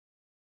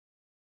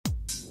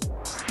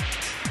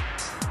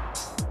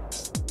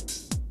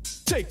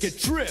Take a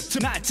trip to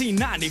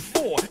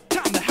 1994.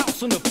 Time the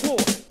house on the floor.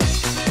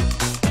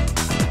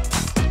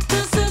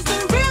 This is the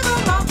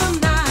rhythm of the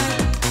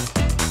night.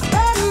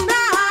 The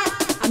night.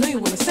 I know you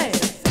wanna say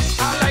it.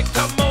 I like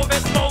to move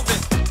it, move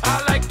it.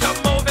 I like to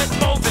move it,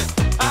 move it.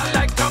 I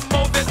like to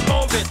move it,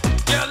 move it.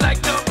 You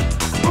like to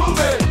move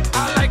it.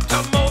 I like to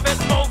move it,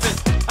 move it.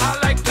 I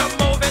like to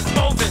move it,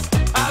 move it.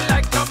 I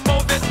like to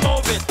move it,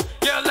 move it.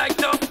 You like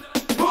to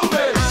move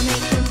it. I'll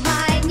make you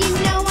mine, you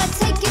know I'll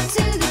take you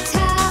to the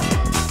top.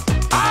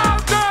 All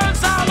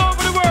girls all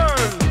over the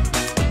world.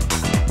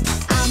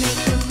 I'll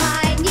make you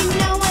mine, you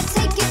know I'll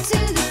take you to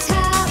the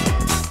top.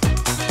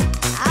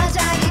 I'll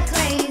drive you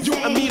crazy. You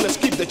and me, let's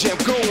keep the jam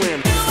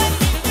going.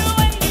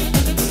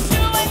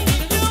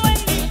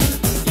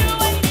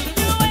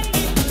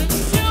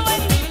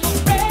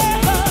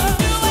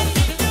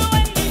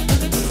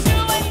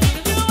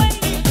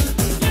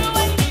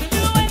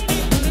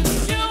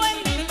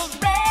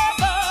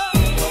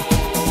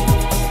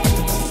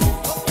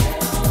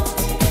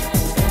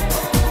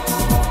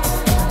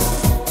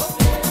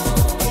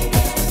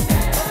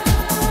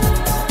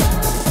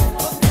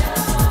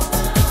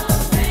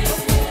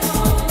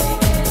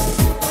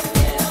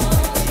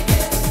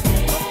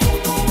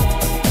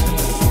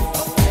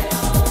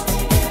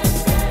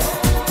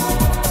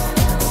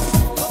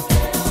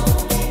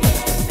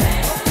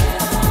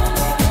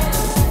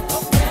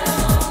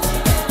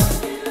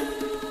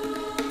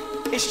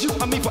 It's you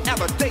and me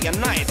forever, day and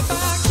night.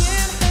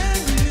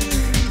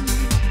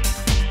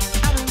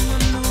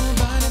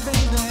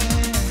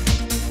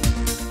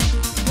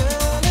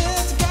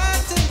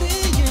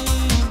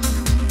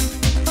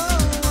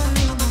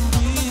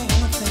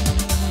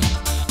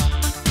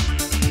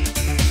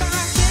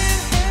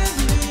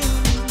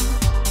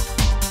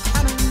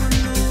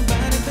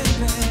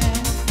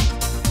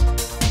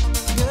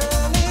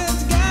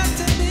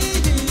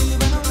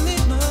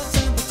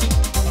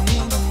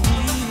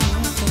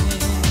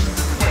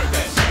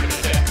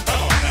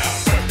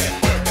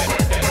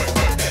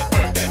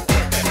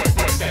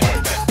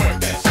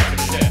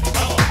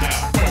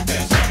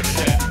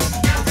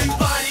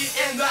 Everybody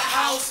in the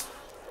house,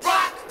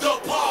 rock the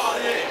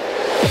party.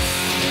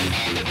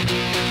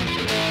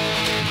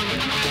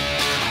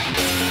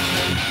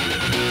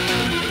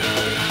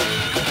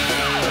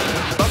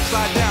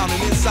 Upside down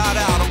and inside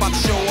out. I'm about to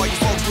show all you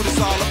folks what it's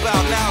all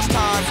about. Now it's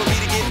time for me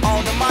to get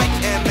on the mic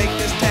and make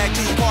this tag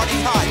team party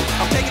hype.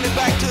 I'm taking it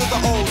back to the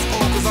old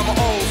school, cause I'm an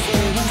old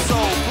fool who's so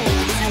cool.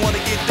 If you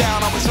wanna get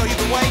down, I'ma show you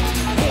the way.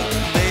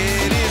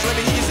 There it is, let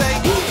me hear you say.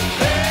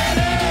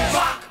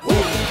 Rock,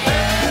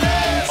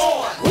 ladies,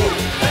 on.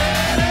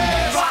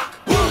 Ladies, rock,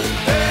 ladies,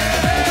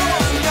 Come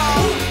on,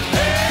 y'all.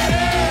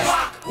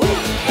 rock,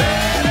 ladies,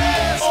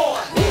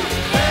 on.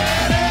 Ladies,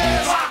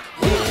 rock,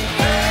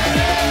 ladies,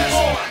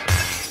 on.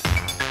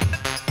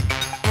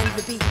 And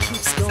the beat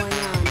keeps going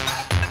on.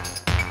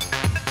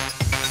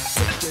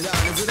 Take it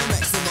out into the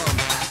maximum.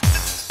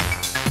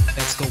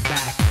 Let's go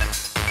back,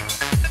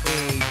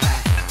 way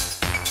back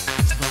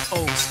to the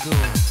old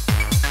school,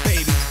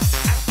 baby.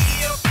 Aquí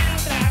yo quiero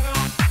un trago,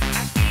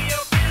 aquí yo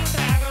quiero un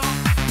trago,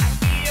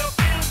 aquí yo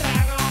quiero un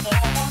trago, o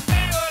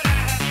conmigo la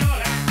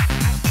radiola.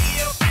 Aquí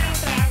yo quiero un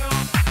trago,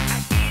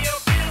 aquí yo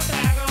quiero un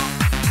trago,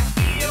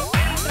 aquí yo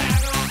quiero un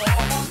trago,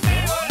 o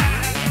conmigo la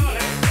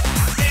radiola.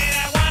 I said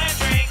I wanna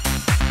drink,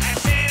 I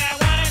said I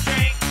wanna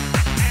drink,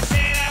 I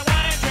said I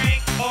wanna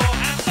drink, oh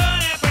I'm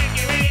gonna break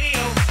your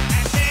radio.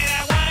 I said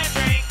I wanna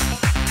drink,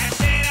 I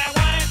said I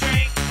wanna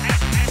drink,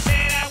 I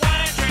said I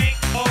wanna drink,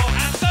 oh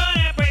I'm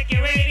gonna break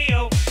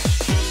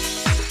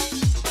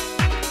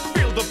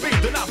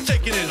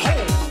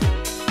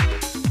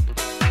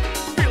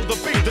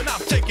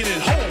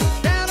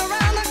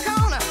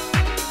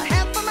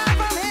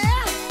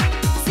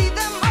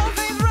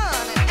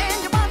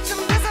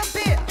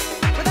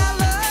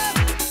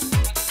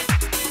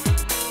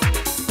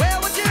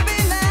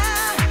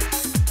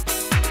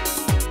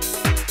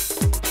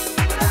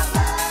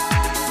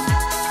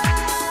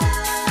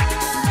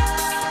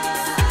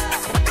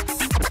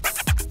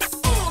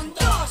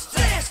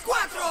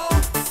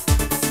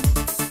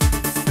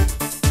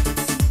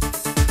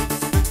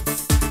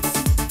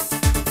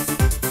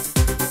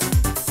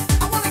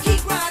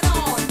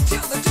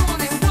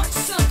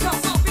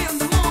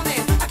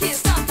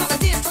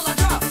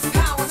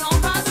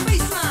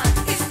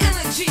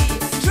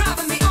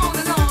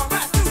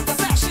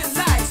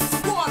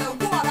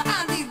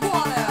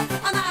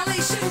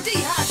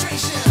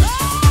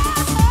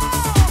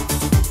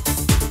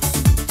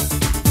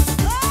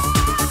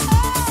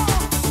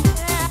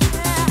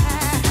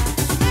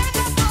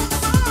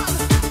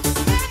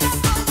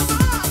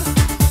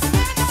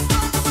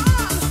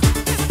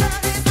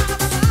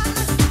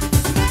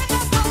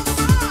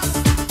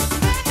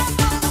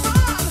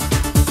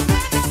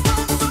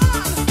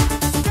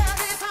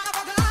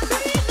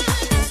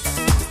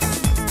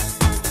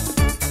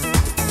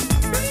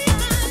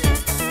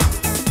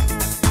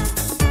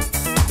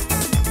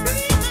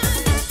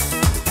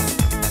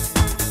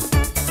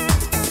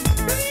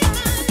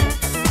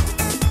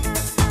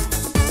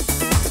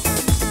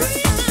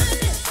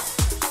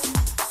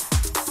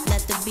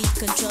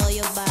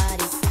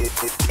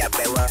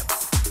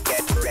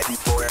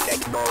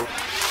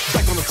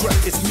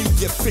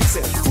you fix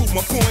it. Prove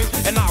my point,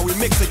 and I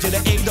remix it. You're the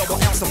A double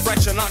L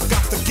fraction. I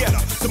got to get her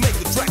to make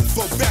the track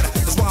flow better.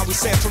 That's why we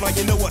say tonight,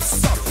 you know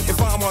what's up.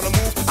 If I'm on a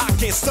move, I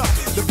can't stop.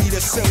 The beat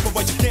is simple,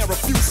 but you can't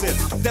refuse it.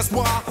 That's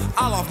why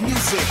I love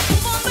music.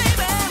 Move on,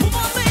 baby. Move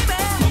on, baby.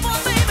 Move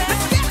on, baby.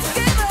 Let's get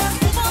together.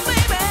 Move on,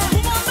 baby.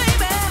 Move on,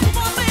 baby. Move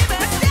on, baby.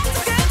 Let's get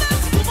together.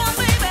 Move on,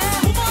 baby.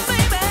 Move on,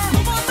 baby.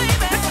 Move on,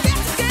 baby. Let's get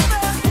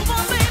together. Move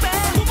on, baby.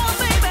 Move on,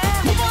 baby.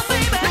 Move on,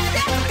 baby. Let's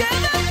get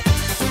together.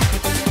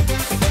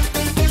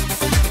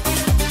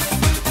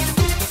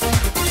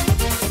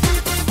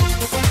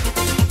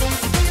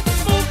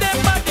 Move that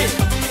body,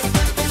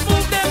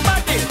 move that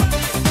body,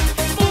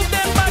 move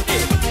that body,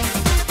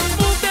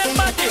 move that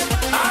body.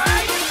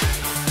 Alright.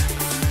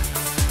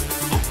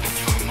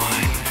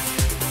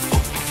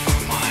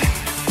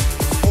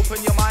 Open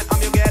your mind, I'm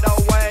your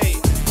getaway.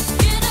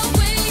 Get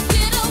away,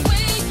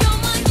 you're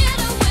my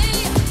getaway.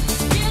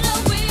 Get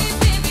away,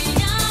 baby,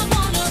 I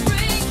wanna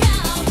break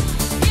out.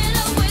 Get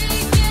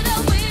away,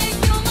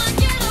 you're my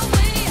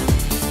getaway.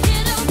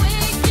 Get away.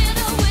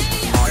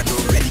 Are you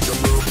ready to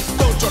move?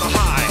 Don't try to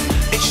hide,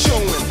 it's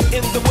showing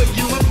in the way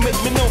you look, make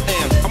me know.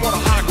 And I'm on a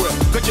high grip,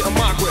 got you in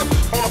my grip.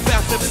 On a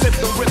fast sip,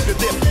 don't rip your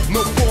dip.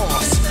 No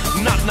boss,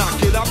 knock,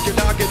 get up,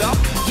 get up.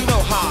 You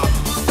know how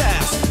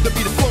fast the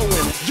beat is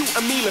flowing. You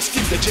and me, let's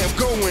keep the jam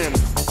going.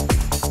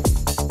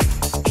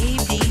 A,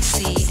 B,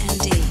 C, and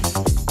D.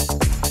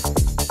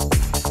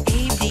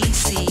 A, B,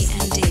 C,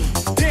 and D.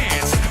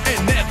 Dance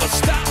and never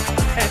stop.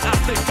 And I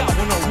think I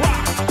wanna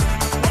rock.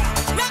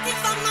 Rock it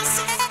for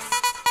myself.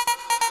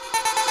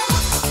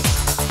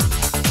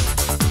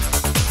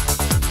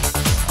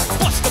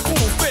 What's the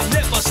move and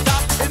never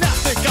stop? And I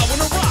think I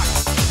wanna rock.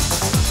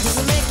 Does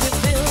it make you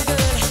feel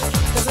good?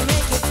 Does it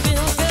make you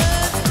feel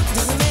good?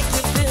 Does it make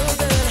you feel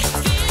good?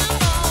 Feel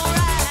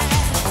alright.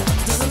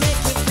 Does it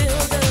make you feel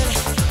good?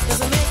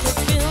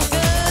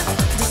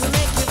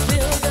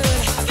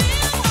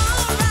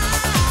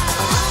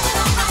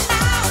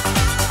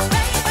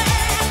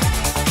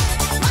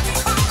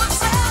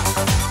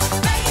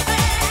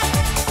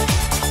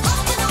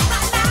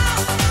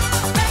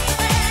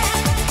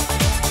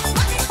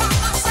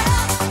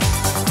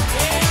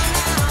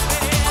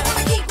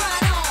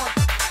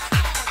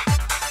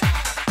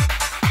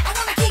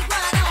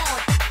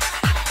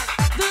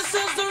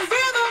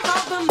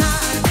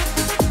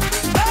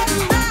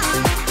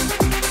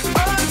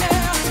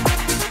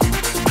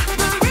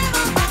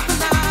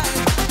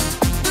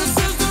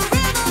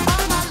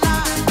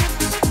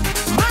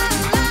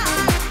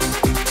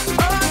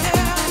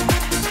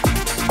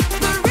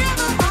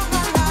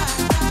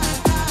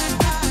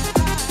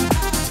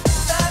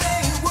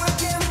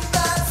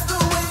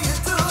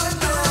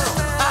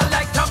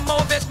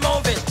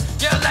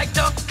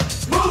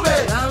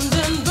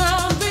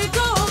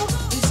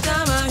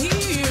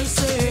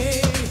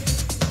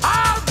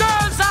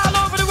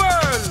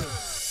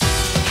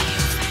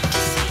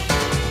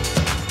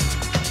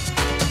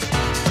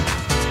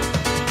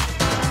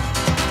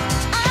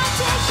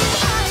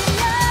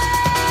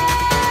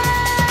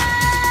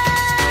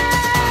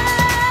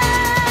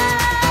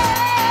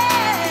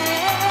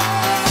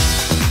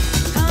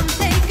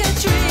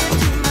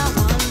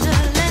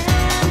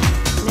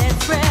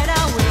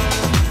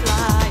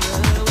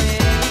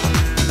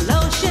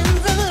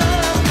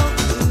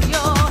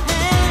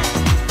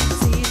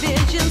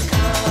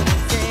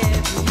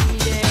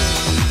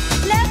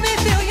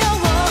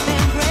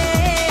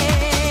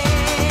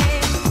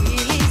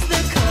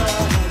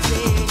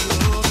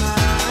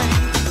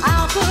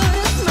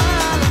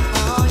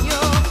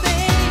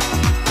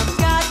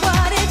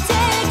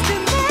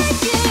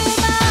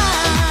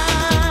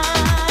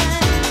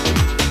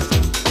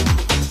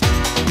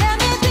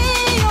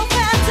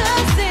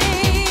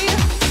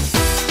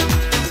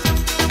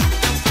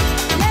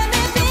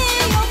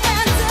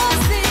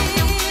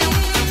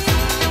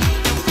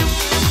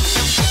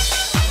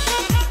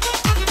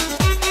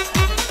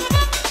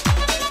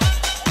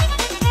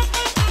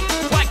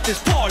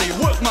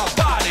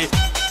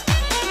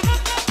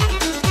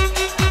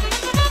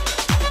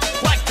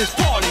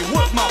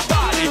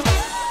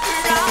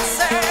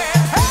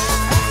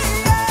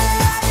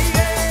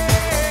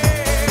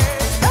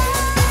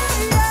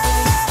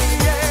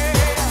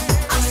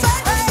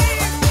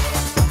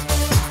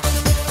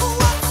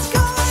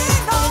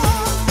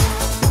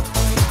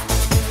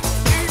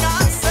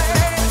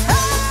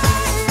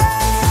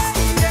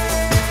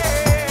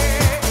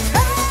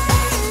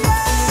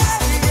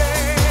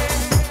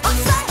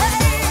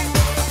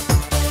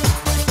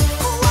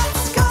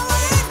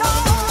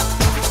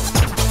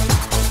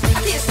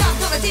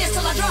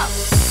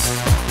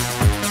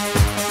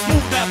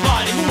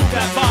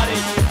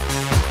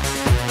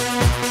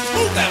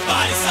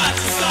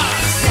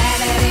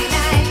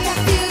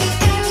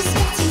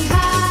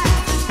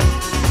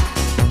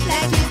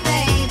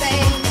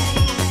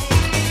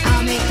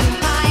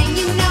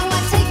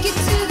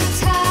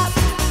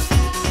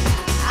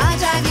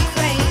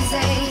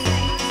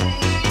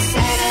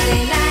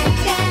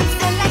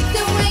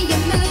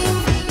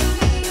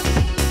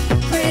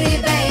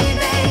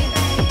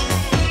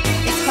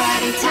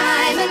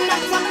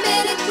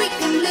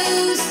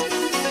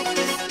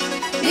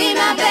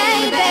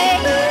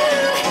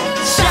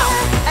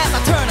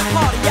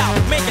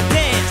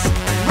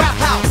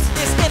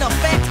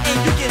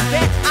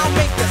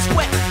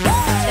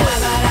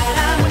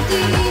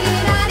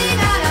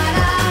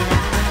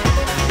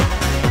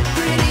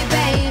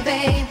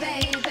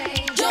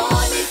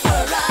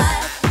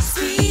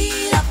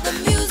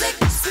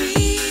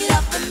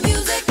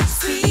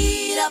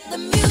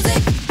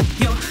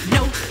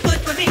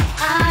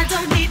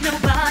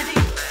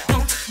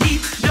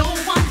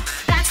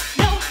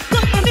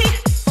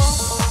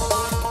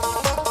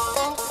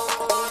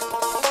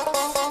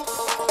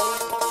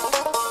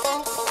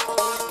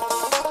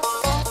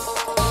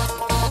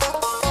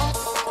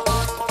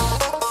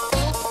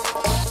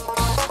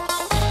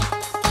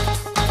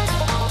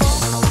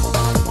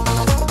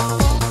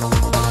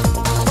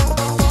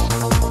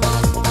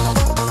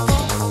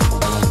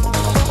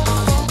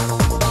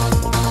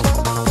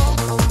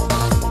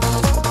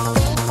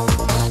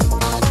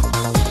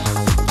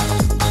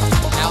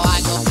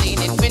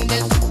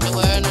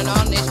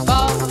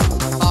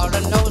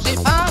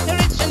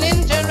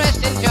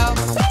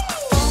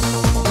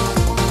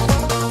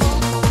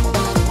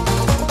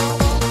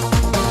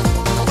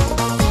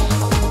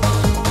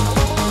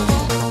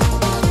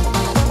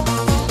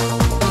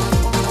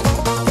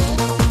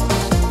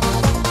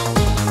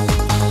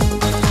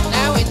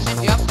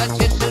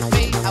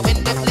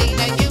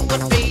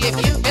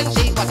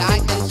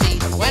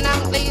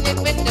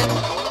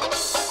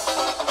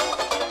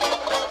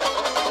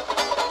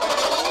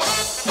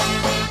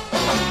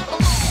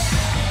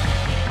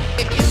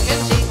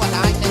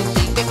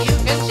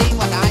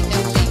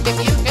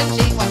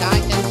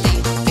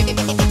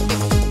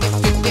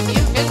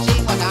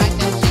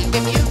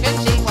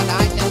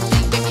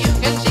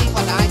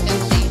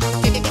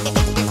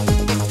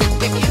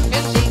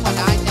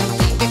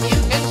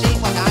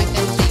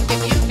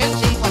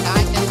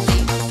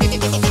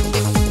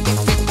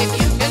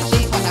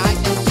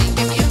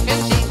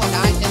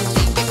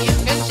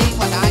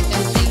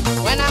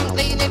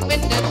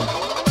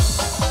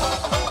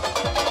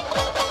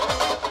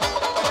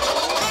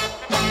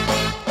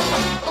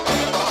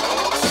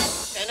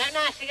 Isn't that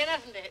nice again,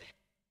 hasn't it?